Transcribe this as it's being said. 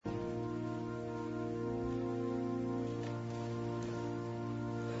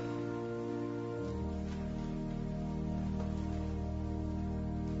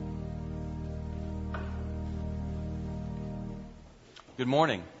Good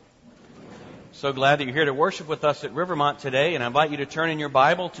morning. So glad that you're here to worship with us at Rivermont today, and I invite you to turn in your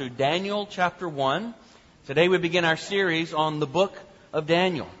Bible to Daniel chapter 1. Today we begin our series on the book of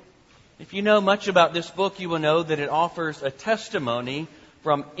Daniel. If you know much about this book, you will know that it offers a testimony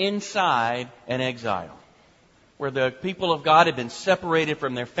from inside an exile, where the people of God had been separated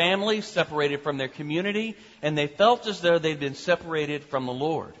from their families, separated from their community, and they felt as though they'd been separated from the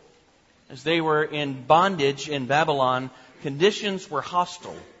Lord. As they were in bondage in Babylon, conditions were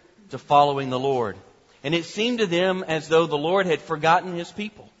hostile to following the Lord. And it seemed to them as though the Lord had forgotten His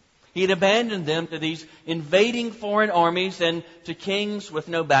people. He had abandoned them to these invading foreign armies and to kings with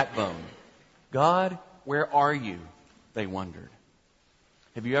no backbone. God, where are you? They wondered.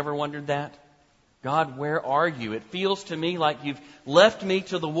 Have you ever wondered that? God, where are you? It feels to me like you've left me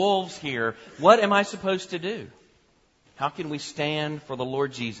to the wolves here. What am I supposed to do? How can we stand for the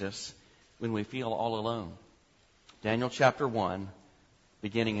Lord Jesus when we feel all alone? Daniel chapter 1,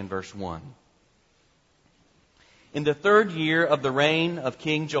 beginning in verse 1. In the 3rd year of the reign of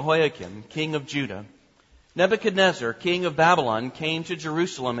King Jehoiakim, king of Judah, Nebuchadnezzar, king of Babylon, came to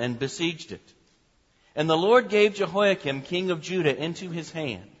Jerusalem and besieged it. And the Lord gave Jehoiakim, king of Judah, into his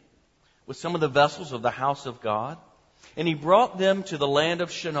hand, with some of the vessels of the house of God. And he brought them to the land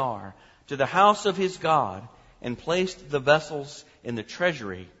of Shinar, to the house of his God, and placed the vessels in the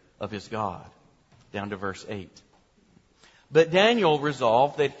treasury of his God. Down to verse 8. But Daniel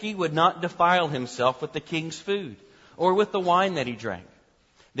resolved that he would not defile himself with the king's food, or with the wine that he drank.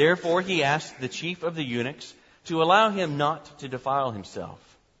 Therefore he asked the chief of the eunuchs to allow him not to defile himself.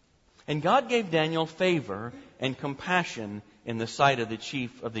 And God gave Daniel favor and compassion in the sight of the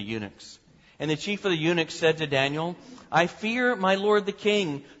chief of the eunuchs. And the chief of the eunuchs said to Daniel, I fear my lord the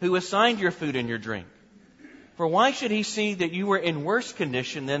king, who assigned your food and your drink. For why should he see that you were in worse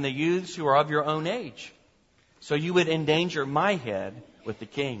condition than the youths who are of your own age? So you would endanger my head with the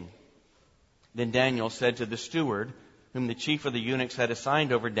king. Then Daniel said to the steward, whom the chief of the eunuchs had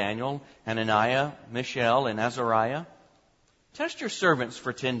assigned over Daniel, Hananiah, Mishael, and Azariah, test your servants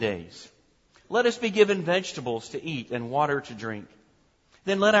for 10 days. Let us be given vegetables to eat and water to drink.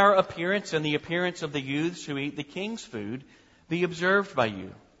 Then let our appearance and the appearance of the youths who eat the king's food be observed by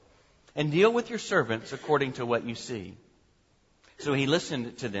you. And deal with your servants according to what you see. So he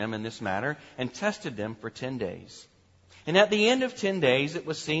listened to them in this matter and tested them for 10 days. And at the end of 10 days, it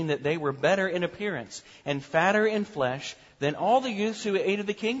was seen that they were better in appearance and fatter in flesh than all the youths who ate of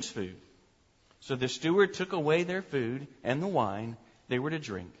the king's food. So the steward took away their food and the wine they were to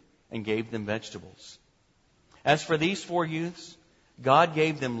drink and gave them vegetables. As for these 4 youths, God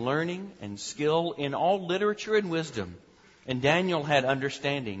gave them learning and skill in all literature and wisdom. And Daniel had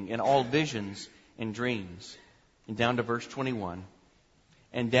understanding in all visions and dreams. And down to verse 21.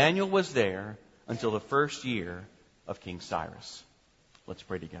 And Daniel was there until the 1st year of King Cyrus. Let's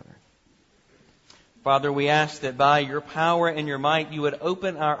pray together. Father, we ask that by your power and your might, you would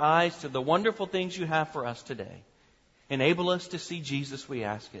open our eyes to the wonderful things you have for us today. Enable us to see Jesus, we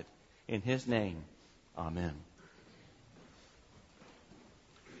ask it. In his name, amen.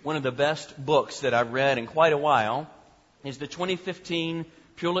 One of the best books that I've read in quite a while is the 2015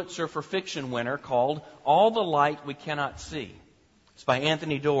 Pulitzer for Fiction winner called All the Light We Cannot See. It's by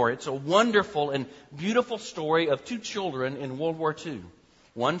Anthony Doerr. It's a wonderful and beautiful story of 2 children in World War II,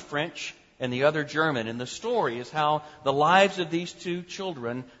 one French and the other German. And the story is how the lives of these 2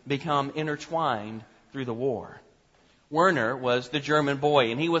 children become intertwined through the war. Werner was the German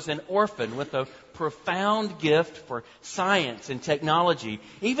boy, and he was an orphan with a profound gift for science and technology.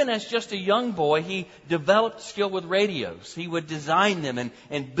 Even as just a young boy, he developed skill with radios. He would design them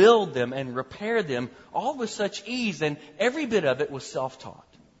and build them and repair them, all with such ease, and every bit of it was self-taught.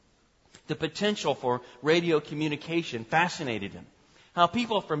 The potential for radio communication fascinated him. How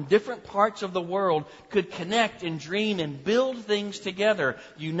people from different parts of the world could connect and dream and build things together,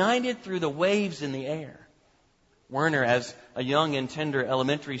 united through the waves in the air. Werner, as a young and tender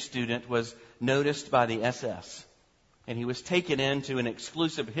elementary student, was noticed by the SS. And he was taken into an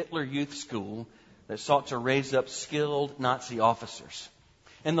exclusive Hitler Youth school that sought to raise up skilled Nazi officers.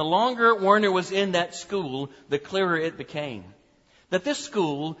 And the longer Werner was in that school, the clearer it became that this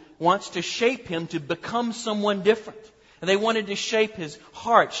school wants to shape him to become someone different. And they wanted to shape his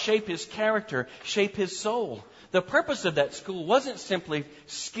heart, shape his character, shape his soul. The purpose of that school wasn't simply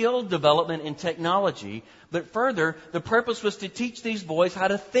skill development in technology, but further, the purpose was to teach these boys how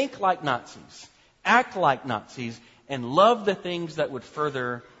to think like Nazis, act like Nazis, and love the things that would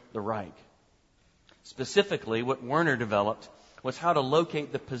further the Reich. Specifically, what Werner developed was how to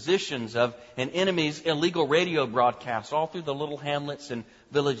locate the positions of an enemy's illegal radio broadcasts all through the little hamlets and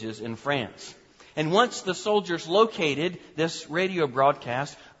villages in France. And once the soldiers located this radio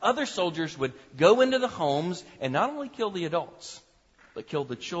broadcast, other soldiers would go into the homes and not only kill the adults, but kill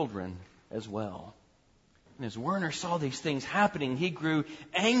the children as well. And as Werner saw these things happening, he grew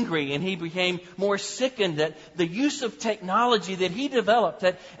angry and he became more sickened that the use of technology that he developed,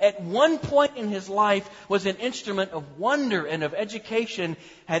 that at one point in his life was an instrument of wonder and of education,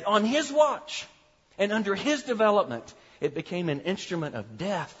 had on his watch and under his development, it became an instrument of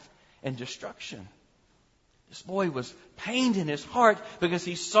death and destruction. This boy was pained in his heart because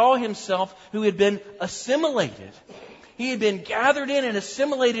he saw himself who had been assimilated. He had been gathered in and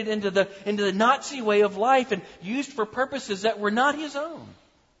assimilated into the Nazi way of life and used for purposes that were not his own.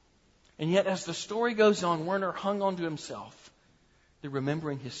 And yet, as the story goes on, Werner hung on to himself,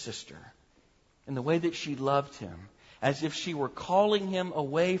 remembering his sister and the way that she loved him, as if she were calling him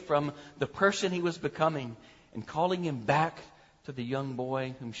away from the person he was becoming and calling him back to the young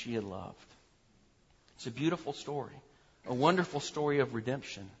boy whom she had loved. It's a beautiful story, a wonderful story of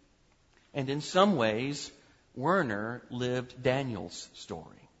redemption. And in some ways, Werner lived Daniel's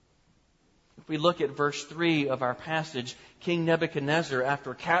story. If we look at verse 3 of our passage, King Nebuchadnezzar,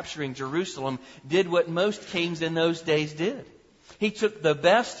 after capturing Jerusalem, did what most kings in those days did. He took the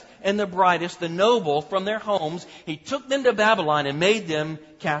best and the brightest, the noble, from their homes. He took them to Babylon and made them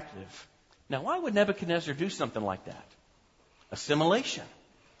captive. Now, why would Nebuchadnezzar do something like that? Assimilation.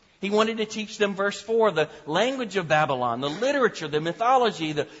 He wanted to teach them, verse 4, the language of Babylon, the literature, the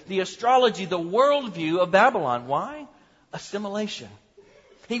mythology, the astrology, the worldview of Babylon. Why? Assimilation.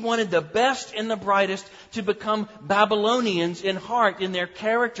 He wanted the best and the brightest to become Babylonians in heart, in their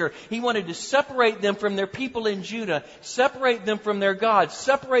character. He wanted to separate them from their people in Judah, separate them from their gods,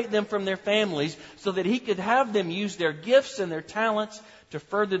 separate them from their families, so that he could have them use their gifts and their talents to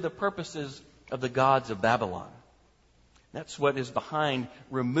further the purposes of the gods of Babylon. That's what is behind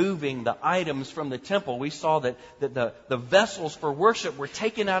removing the items from the temple. We saw that the vessels for worship were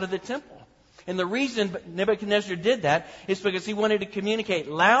taken out of the temple. And the reason Nebuchadnezzar did that is because he wanted to communicate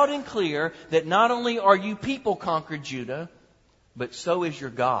loud and clear that not only are you people conquered Judah, but so is your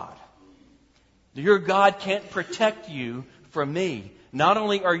God. Your God can't protect you from me. Not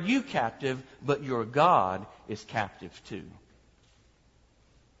only are you captive, but your God is captive too.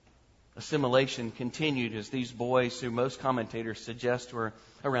 Assimilation continued as these boys, who most commentators suggest were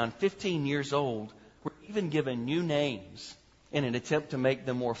around 15 years old, were even given new names in an attempt to make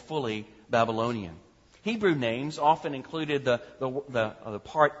them more fully Babylonian. Hebrew names often included the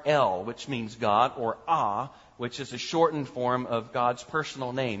part El, which means God, or Ah, which is a shortened form of God's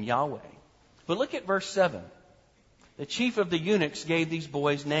personal name, Yahweh. But look at verse 7. The chief of the eunuchs gave these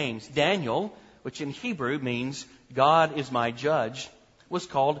boys names. Daniel, which in Hebrew means God is my judge, was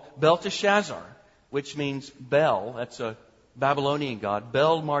called Belteshazzar, which means Bel, that's a Babylonian god.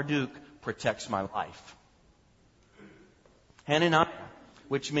 Bel Marduk protects my life. Hananiah,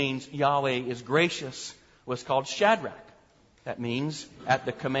 which means Yahweh is gracious, was called Shadrach. That means at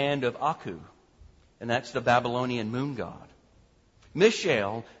the command of Aku, and that's the Babylonian moon god.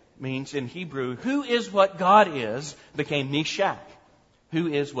 Mishael means in Hebrew, who is what God is, became Meshach, who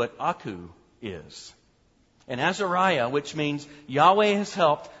is what Aku is. And Azariah, which means Yahweh has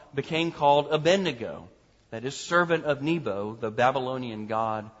helped, became called Abednego, that is servant of Nebo, the Babylonian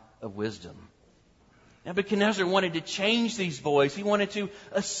god of wisdom. Nebuchadnezzar wanted to change these boys. He wanted to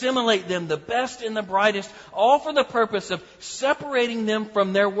assimilate them, the best and the brightest, all for the purpose of separating them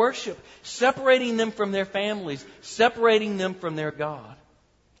from their worship, separating them from their families, separating them from their God,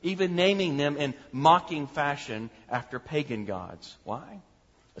 even naming them in mocking fashion after pagan gods. Why?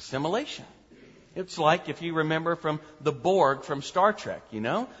 Assimilation. It's like, if you remember from the Borg from Star Trek,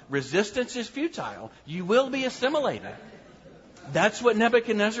 resistance is futile. You will be assimilated. That's what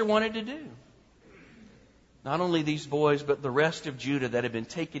Nebuchadnezzar wanted to do. Not only these boys, but the rest of Judah that had been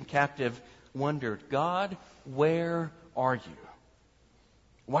taken captive wondered, God, where are you?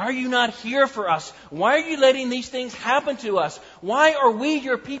 Why are you not here for us? Why are you letting these things happen to us? Why are we,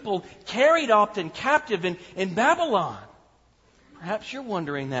 your people, carried often captive in Babylon? Perhaps you're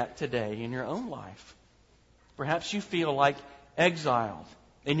wondering that today in your own life. Perhaps you feel like exiled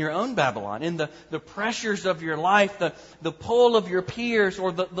in your own Babylon, in the pressures of your life, the pull of your peers,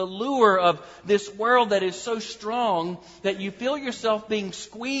 or the lure of this world that is so strong that you feel yourself being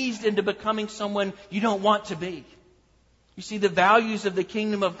squeezed into becoming someone you don't want to be. You see the values of the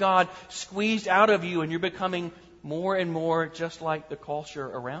kingdom of God squeezed out of you, and you're becoming more and more just like the culture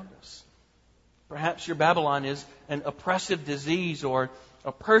around us. Perhaps your Babylon is an oppressive disease or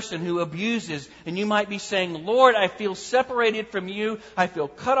a person who abuses, and you might be saying, Lord, I feel separated from you. I feel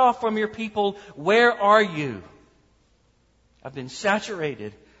cut off from your people. Where are you? I've been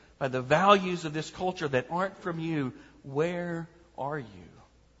saturated by the values of this culture that aren't from you, where are you?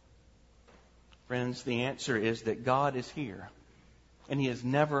 Friends, the answer is that God is here. And He has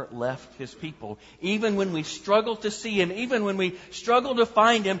never left His people. Even when we struggle to see Him, even when we struggle to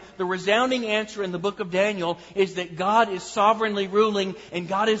find Him, the resounding answer in the book of Daniel is that God is sovereignly ruling and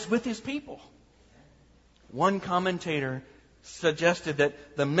God is with His people. One commentator suggested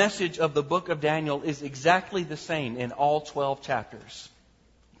that the message of the book of Daniel is exactly the same in all 12 chapters.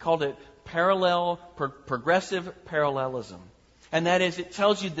 He called it progressive parallelism. And that is, it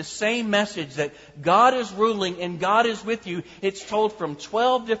tells you the same message that God is ruling and God is with you. It's told from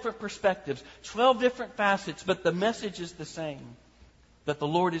 12 different perspectives, 12 different facets, but the message is the same. That the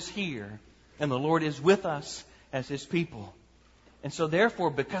Lord is here and the Lord is with us as His people. And so therefore,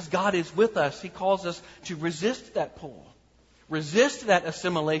 because God is with us, He calls us to resist that pull. Resist that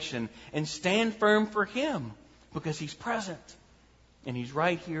assimilation and stand firm for Him because He's present and He's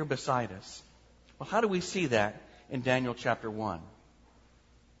right here beside us. Well, how do we see that in Daniel chapter 1?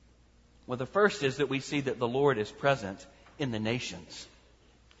 Well, the first is that we see that the Lord is present in the nations.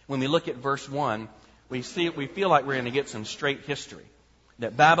 When we look at verse 1, we feel like we're going to get some straight history.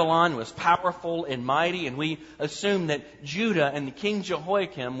 That Babylon was powerful and mighty, and we assume that Judah and the King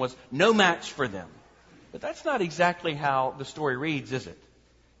Jehoiakim was no match for them. But that's not exactly how the story reads, is it?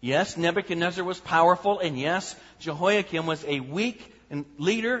 Yes, Nebuchadnezzar was powerful, and yes, Jehoiakim was a weak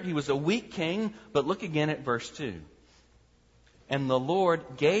leader. He was a weak king. But look again at verse 2. And the Lord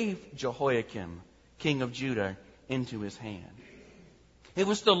gave Jehoiakim, king of Judah, into his hand. It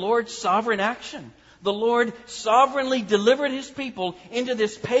was the Lord's sovereign action. The Lord sovereignly delivered His people into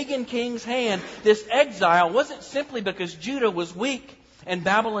this pagan king's hand. This exile wasn't simply because Judah was weak and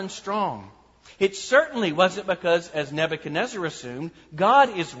Babylon strong. It certainly wasn't because, as Nebuchadnezzar assumed,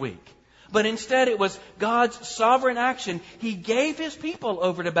 God is weak. But instead it was God's sovereign action. He gave His people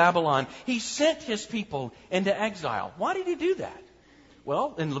over to Babylon. He sent His people into exile. Why did He do that?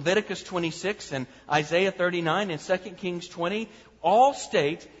 Well, in Leviticus 26 and Isaiah 39 and 2 Kings 20, all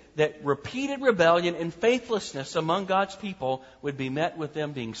state that repeated rebellion and faithlessness among God's people would be met with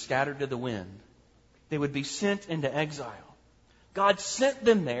them being scattered to the wind. They would be sent into exile. God sent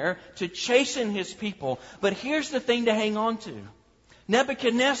them there to chasten His people. But here's the thing to hang on to.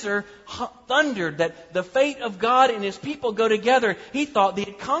 Nebuchadnezzar thundered that the fate of God and His people go together. He thought He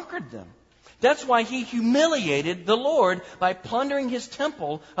had conquered them. That's why he humiliated the Lord by plundering His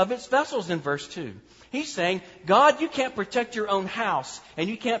temple of its vessels in verse 2. He's saying, God, you can't protect your own house and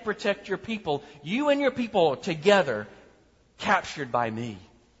you can't protect your people. You and your people together captured by me.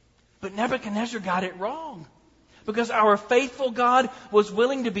 But Nebuchadnezzar got it wrong. Because our faithful God was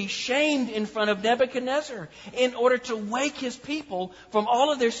willing to be shamed in front of Nebuchadnezzar in order to wake His people from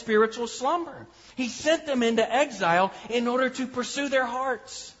all of their spiritual slumber. He sent them into exile in order to pursue their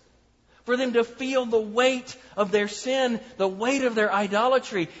hearts. For them to feel the weight of their sin, the weight of their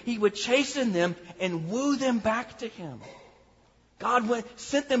idolatry. He would chasten them and woo them back to Him. God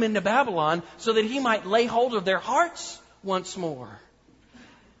sent them into Babylon so that He might lay hold of their hearts once more.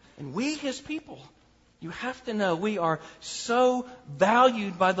 And we, His people, you have to know we are so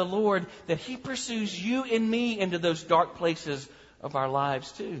valued by the Lord that He pursues you and me into those dark places of our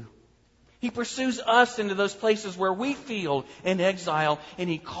lives too. He pursues us into those places where we feel in exile, and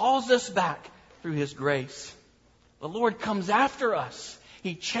He calls us back through His grace. The Lord comes after us.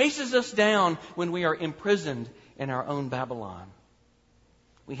 He chases us down when we are imprisoned in our own Babylon.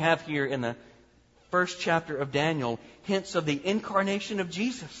 We have here in the first chapter of Daniel hints of the incarnation of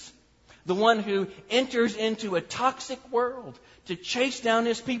Jesus, the one who enters into a toxic world to chase down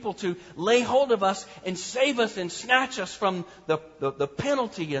His people, to lay hold of us and save us and snatch us from the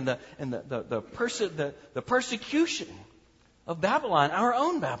penalty and the persecution of Babylon, our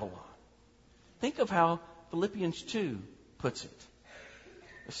own Babylon. Think of how Philippians 2 puts it.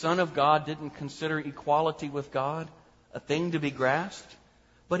 The Son of God didn't consider equality with God a thing to be grasped,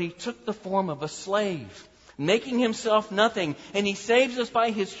 but He took the form of a slave, making Himself nothing, and He saves us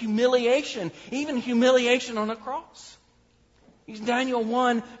by His humiliation, even humiliation on a cross. In Daniel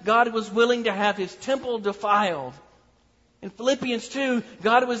 1, God was willing to have His temple defiled. In Philippians 2,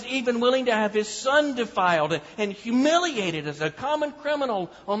 God was even willing to have His Son defiled and humiliated as a common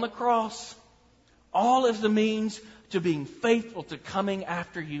criminal on the cross. All as the means to being faithful to coming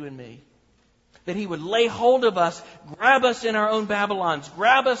after you and me. That He would lay hold of us, grab us in our own Babylons,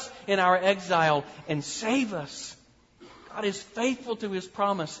 grab us in our exile, and save us. God is faithful to His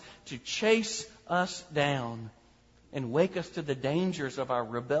promise to chase us down and wake us to the dangers of our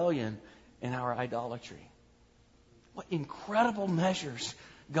rebellion and our idolatry. What incredible measures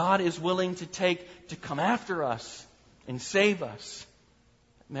God is willing to take to come after us and save us.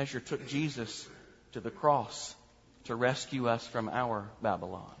 measure took Jesus to the cross to rescue us from our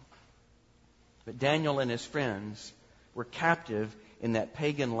Babylon. But Daniel and his friends were captive in that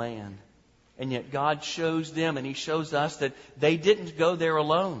pagan land. And yet God shows them and He shows us that they didn't go there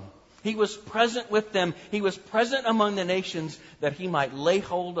alone. He was present with them. He was present among the nations that He might lay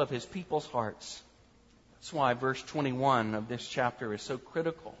hold of His people's hearts. That's why verse 21 of this chapter is so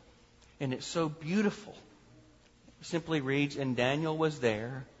critical. And it's so beautiful. It simply reads, "And Daniel was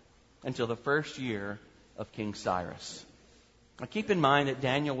there until the first year of King Cyrus." Now keep in mind that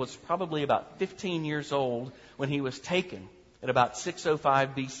Daniel was probably about 15 years old when he was taken at about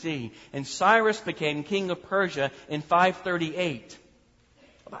 605 BC. And Cyrus became king of Persia in 538.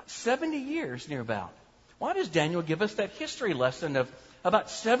 About 70 years near about. Why does Daniel give us that history lesson of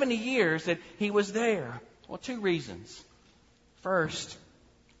about 70 years that he was there? Well, two reasons. First,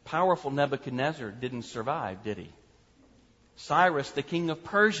 powerful Nebuchadnezzar didn't survive, did he? Cyrus, the king of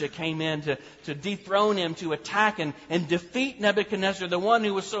Persia, came in to dethrone him, to attack and defeat Nebuchadnezzar, the one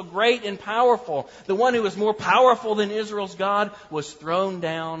who was so great and powerful. The one who was more powerful than Israel's God was thrown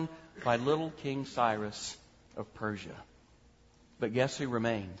down by little King Cyrus of Persia. But guess who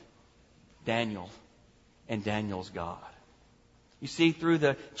remained? Daniel and Daniel's God. You see, through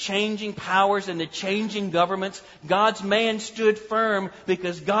the changing powers and the changing governments, God's man stood firm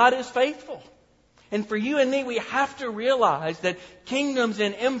because God is faithful. And for you and me, we have to realize that kingdoms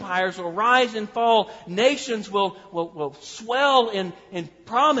and empires will rise and fall. Nations will swell in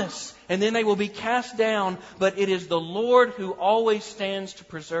promise, and then they will be cast down. But it is the Lord who always stands to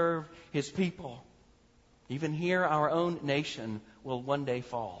preserve His people. Even here, our own nation will one day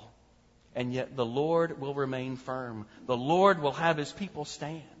fall. And yet the Lord will remain firm. The Lord will have His people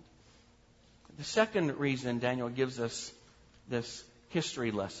stand. The second reason Daniel gives us this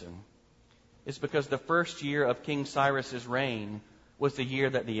history lesson is because the first year of King Cyrus's reign was the year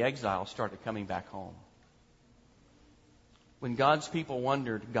that the exiles started coming back home. When God's people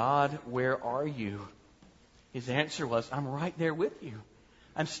wondered, "God, where are you?" His answer was, "I'm right there with you.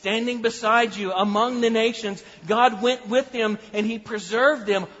 I'm standing beside you among the nations." God went with them and He preserved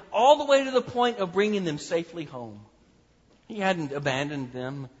them all the way to the point of bringing them safely home. He hadn't abandoned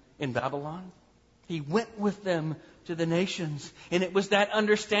them in Babylon. He went with them to the nations. And it was that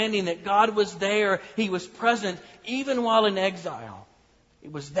understanding that God was there. He was present even while in exile.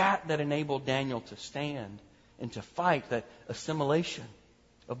 It was that enabled Daniel to stand and to fight that assimilation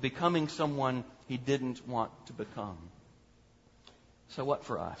of becoming someone he didn't want to become. So what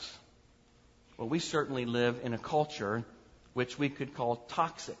for us? Well, we certainly live in a culture which we could call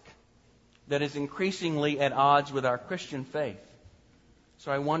toxic, that is increasingly at odds with our Christian faith.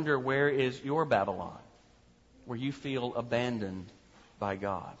 So I wonder, where is your Babylon, where you feel abandoned by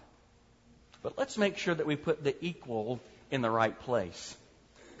God? But let's make sure that we put the equal in the right place.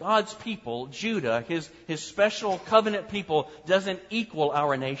 God's people, Judah, His special covenant people, doesn't equal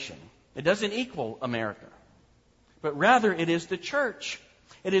our nation. It doesn't equal America. But rather it is the church.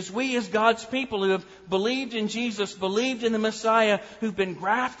 It is we as God's people who have believed in Jesus, believed in the Messiah, who've been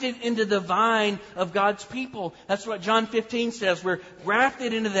grafted into the vine of God's people. That's what John 15 says. We're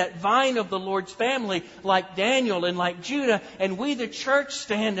grafted into that vine of the Lord's family, like Daniel and like Judah. And we, the church,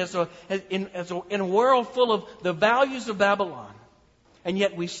 stand in a world full of the values of Babylon. And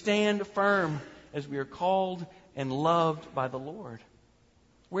yet we stand firm as we are called and loved by the Lord.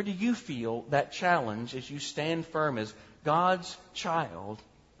 Where do you feel that challenge as you stand firm as God's child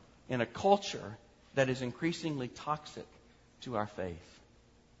in a culture that is increasingly toxic to our faith?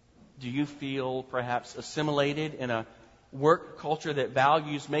 Do you feel perhaps assimilated in a work culture that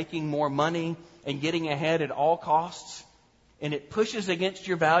values making more money and getting ahead at all costs, and it pushes against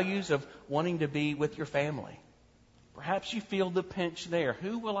your values of wanting to be with your family? Perhaps you feel the pinch there.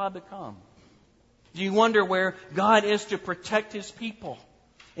 Who will I become? Do you wonder where God is to protect His people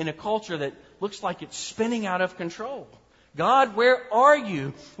in a culture that looks like it's spinning out of control? God, where are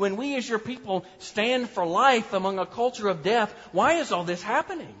you when we as your people stand for life among a culture of death? Why is all this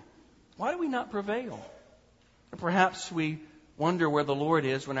happening? Why do we not prevail? Or perhaps we wonder where the Lord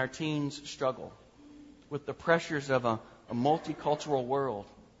is when our teens struggle with the pressures of a multicultural world,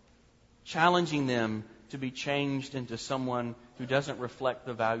 challenging them to be changed into someone who doesn't reflect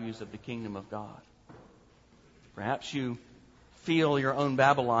the values of the kingdom of God. Perhaps you feel your own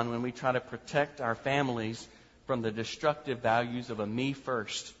Babylon when we try to protect our families from the destructive values of a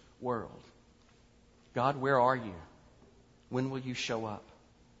me-first world. God, where are you? When will you show up?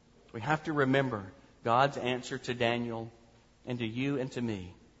 We have to remember God's answer to Daniel and to you and to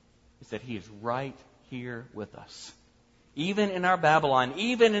me is that He is right here with us. Even in our Babylon,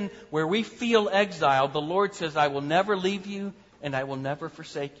 even in where we feel exiled, the Lord says, "I will never leave you and I will never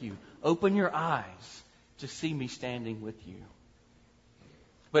forsake you. Open your eyes to see me standing with you.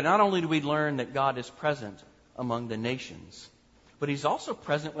 But not only do we learn that God is present among the nations, but He's also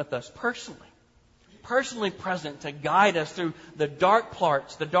present with us personally. Personally present to guide us through the dark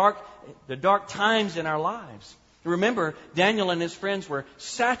parts, the dark times in our lives. Remember, Daniel and his friends were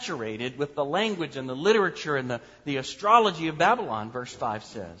saturated with the language and the literature and the astrology of Babylon, verse 5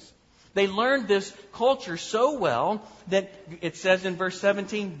 says. They learned this culture so well that it says in verse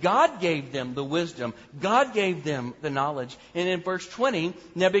 17, God gave them the wisdom. God gave them the knowledge. And in verse 20,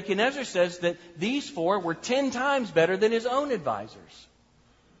 Nebuchadnezzar says that these four were 10 times better than his own advisors.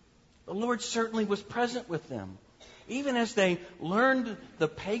 The Lord certainly was present with them. Even as they learned the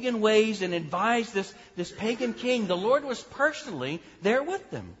pagan ways and advised this pagan king, the Lord was personally there with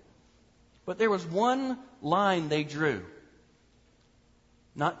them. But there was one line they drew,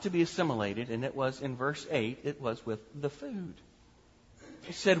 not to be assimilated, and it was in verse 8, it was with the food.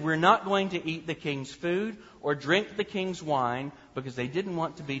 They said, we're not going to eat the king's food or drink the king's wine because they didn't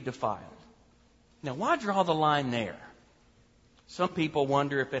want to be defiled. Now, why draw the line there? Some people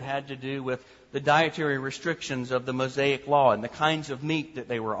wonder if it had to do with the dietary restrictions of the Mosaic Law and the kinds of meat that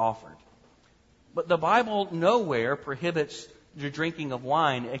they were offered. But the Bible nowhere prohibits the drinking of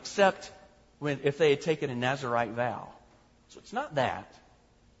wine except if they had taken a Nazirite vow. So it's not that.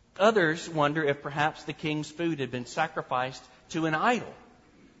 Others wonder if perhaps the king's food had been sacrificed to an idol.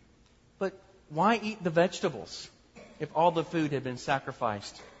 But why eat the vegetables if all the food had been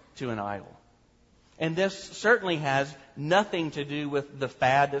sacrificed to an idol? And this certainly has nothing to do with the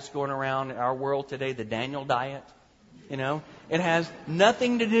fad that's going around in our world today, the Daniel diet. You know, it has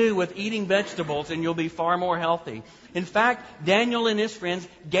nothing to do with eating vegetables and you'll be far more healthy. In fact, Daniel and his friends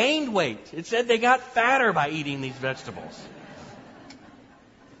gained weight. It said they got fatter by eating these vegetables.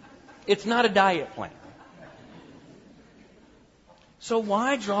 It's not a diet plan. So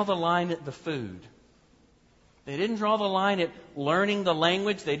why draw the line at the food? They didn't draw the line at learning the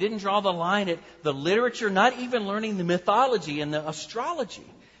language. They didn't draw the line at the literature, not even learning the mythology and the astrology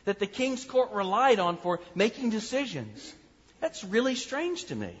that the king's court relied on for making decisions. That's really strange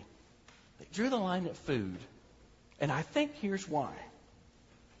to me. They drew the line at food. And I think here's why.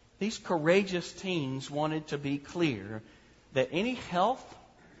 These courageous teens wanted to be clear that any health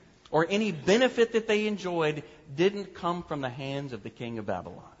or any benefit that they enjoyed didn't come from the hands of the king of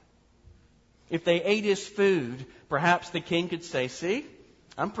Babylon. If they ate his food, perhaps the king could say, see,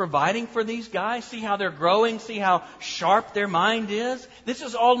 I'm providing for these guys. See how they're growing. See how sharp their mind is. This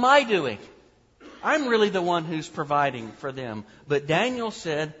is all my doing. I'm really the one who's providing for them. But Daniel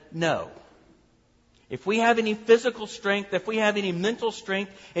said, no. If we have any physical strength, if we have any mental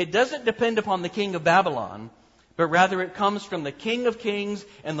strength, it doesn't depend upon the king of Babylon, but rather it comes from the King of Kings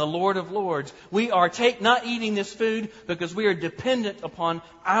and the Lord of Lords. We are not eating this food because we are dependent upon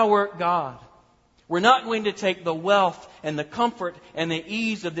our God. We're not going to take the wealth and the comfort and the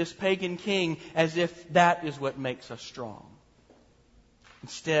ease of this pagan king as if that is what makes us strong.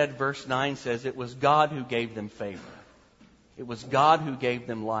 Instead, verse 9 says it was God who gave them favor. It was God who gave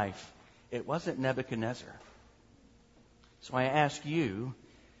them life. It wasn't Nebuchadnezzar. So I ask you,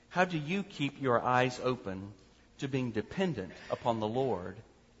 how do you keep your eyes open to being dependent upon the Lord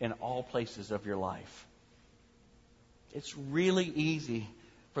in all places of your life? It's really easy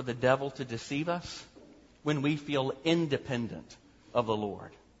for the devil to deceive us when we feel independent of the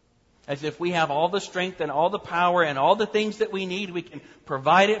Lord. As if we have all the strength and all the power and all the things that we need, we can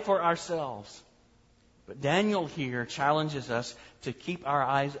provide it for ourselves. But Daniel here challenges us to keep our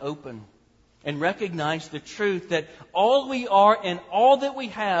eyes open and recognize the truth that all we are and all that we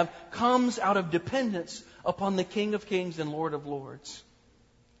have comes out of dependence upon the King of Kings and Lord of Lords.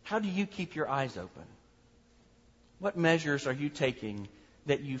 How do you keep your eyes open? What measures are you taking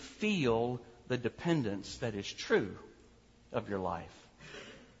that you feel the dependence that is true of your life?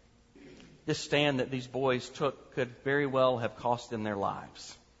 This stand that these boys took could very well have cost them their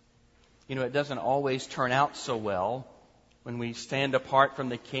lives. You know, it doesn't always turn out so well when we stand apart from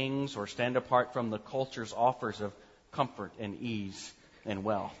the kings or stand apart from the culture's offers of comfort and ease and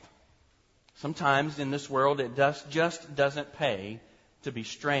wealth. Sometimes in this world it just doesn't pay to be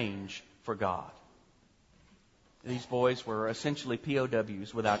strange for God. These boys were essentially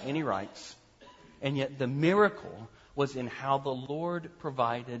POWs without any rights. And yet the miracle was in how the Lord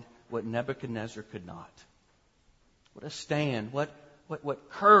provided what Nebuchadnezzar could not. What a stand, what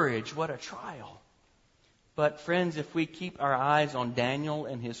courage, what a trial. But friends, if we keep our eyes on Daniel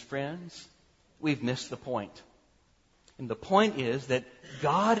and his friends, we've missed the point. And the point is that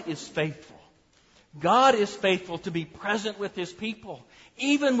God is faithful. God is faithful to be present with His people,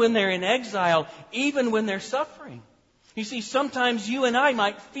 even when they're in exile, even when they're suffering. You see, sometimes you and I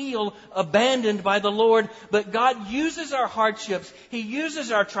might feel abandoned by the Lord, but God uses our hardships. He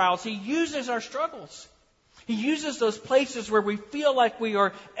uses our trials. He uses our struggles. He uses those places where we feel like we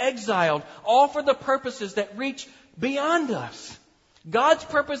are exiled, all for the purposes that reach beyond us. God's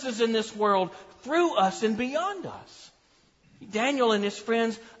purposes in this world through us and beyond us. Daniel and his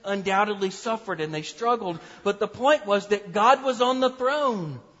friends undoubtedly suffered and they struggled, but the point was that God was on the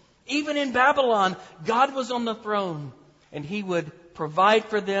throne. Even in Babylon, God was on the throne, and He would provide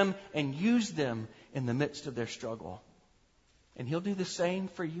for them and use them in the midst of their struggle. And He'll do the same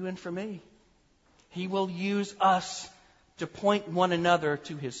for you and for me. He will use us to point one another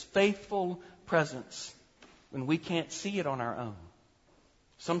to His faithful presence when we can't see it on our own.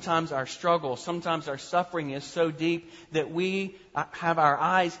 Sometimes our struggle, sometimes our suffering is so deep that we have our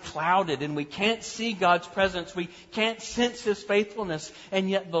eyes clouded and we can't see God's presence. We can't sense His faithfulness.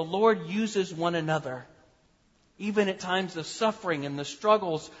 And yet the Lord uses one another, even at times of suffering and the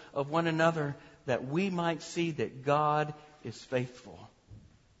struggles of one another, that we might see that God is faithful.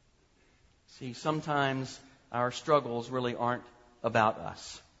 See, sometimes our struggles really aren't about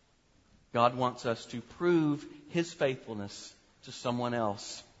us. God wants us to prove His faithfulness to someone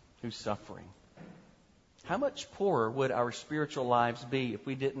else who's suffering. How much poorer would our spiritual lives be if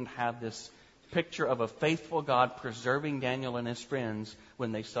we didn't have this picture of a faithful God preserving Daniel and his friends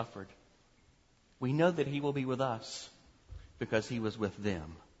when they suffered? We know that He will be with us because He was with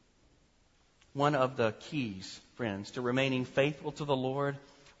them. One of the keys, friends, to remaining faithful to the Lord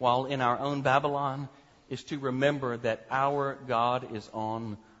while in our own Babylon is to remember that our God is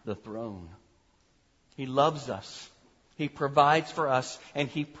on the throne. He loves us. He provides for us, and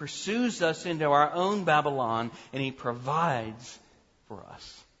He pursues us into our own Babylon, and He provides for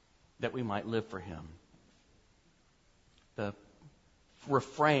us that we might live for Him. The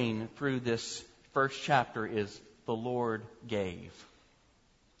refrain through this first chapter is, the Lord gave.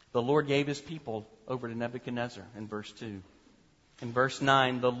 The Lord gave His people over to Nebuchadnezzar in verse 2. In verse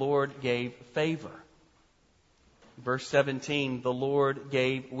 9, the Lord gave favor. Verse 17, the Lord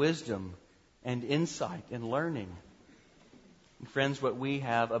gave wisdom and insight and learning. And friends, what we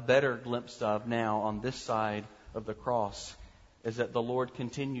have a better glimpse of now on this side of the cross is that the Lord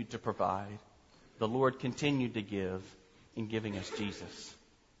continued to provide. The Lord continued to give in giving us Jesus.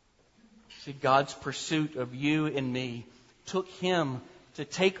 See, God's pursuit of you and me took Him to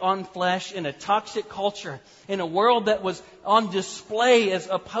take on flesh in a toxic culture, in a world that was on display as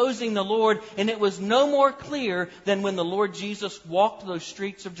opposing the Lord. And it was no more clear than when the Lord Jesus walked those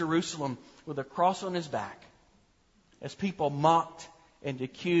streets of Jerusalem with a cross on His back, as people mocked and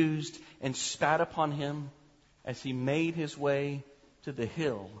accused and spat upon Him as He made His way to the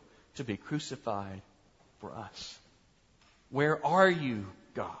hill to be crucified for us. Where are you,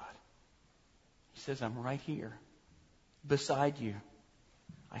 God? He says, I'm right here, beside you.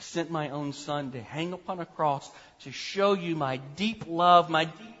 I sent my own Son to hang upon a cross to show you my deep love, my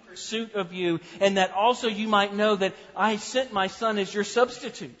deep pursuit of you, and that also you might know that I sent my Son as your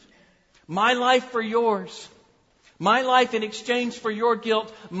substitute. My life for yours. My life in exchange for your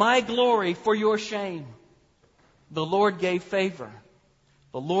guilt. My glory for your shame. The Lord gave favor.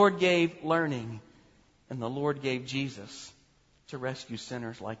 The Lord gave learning. And the Lord gave Jesus to rescue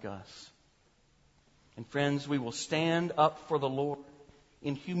sinners like us. And friends, we will stand up for the Lord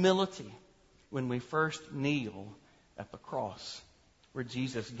in humility when we first kneel at the cross where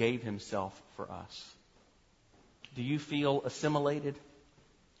Jesus gave Himself for us. Do you feel assimilated?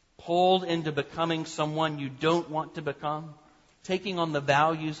 Pulled into becoming someone you don't want to become? Taking on the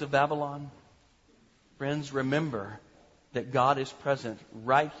values of Babylon? Friends, remember that God is present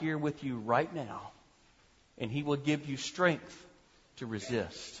right here with you right now. And He will give you strength to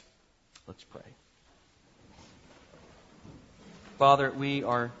resist. Let's pray. Father, we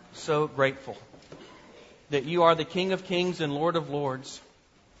are so grateful that You are the King of Kings and Lord of Lords.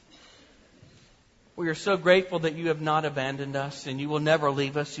 We are so grateful that You have not abandoned us, and You will never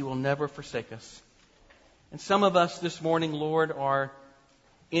leave us. You will never forsake us. And some of us this morning, Lord, are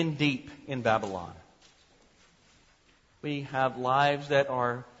in deep in Babylon. We have lives that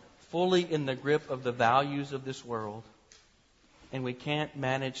are fully in the grip of the values of this world, and we can't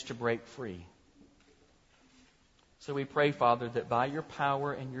manage to break free. So we pray, Father, that by Your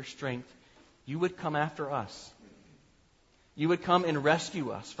power and Your strength, You would come after us. You would come and rescue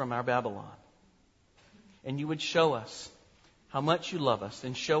us from our Babylon. And You would show us how much You love us,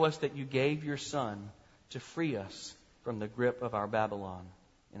 and show us that You gave Your Son to free us from the grip of our Babylon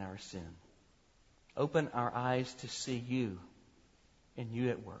and our sin. Open our eyes to see You and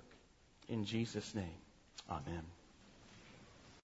You at work. In Jesus' name, amen.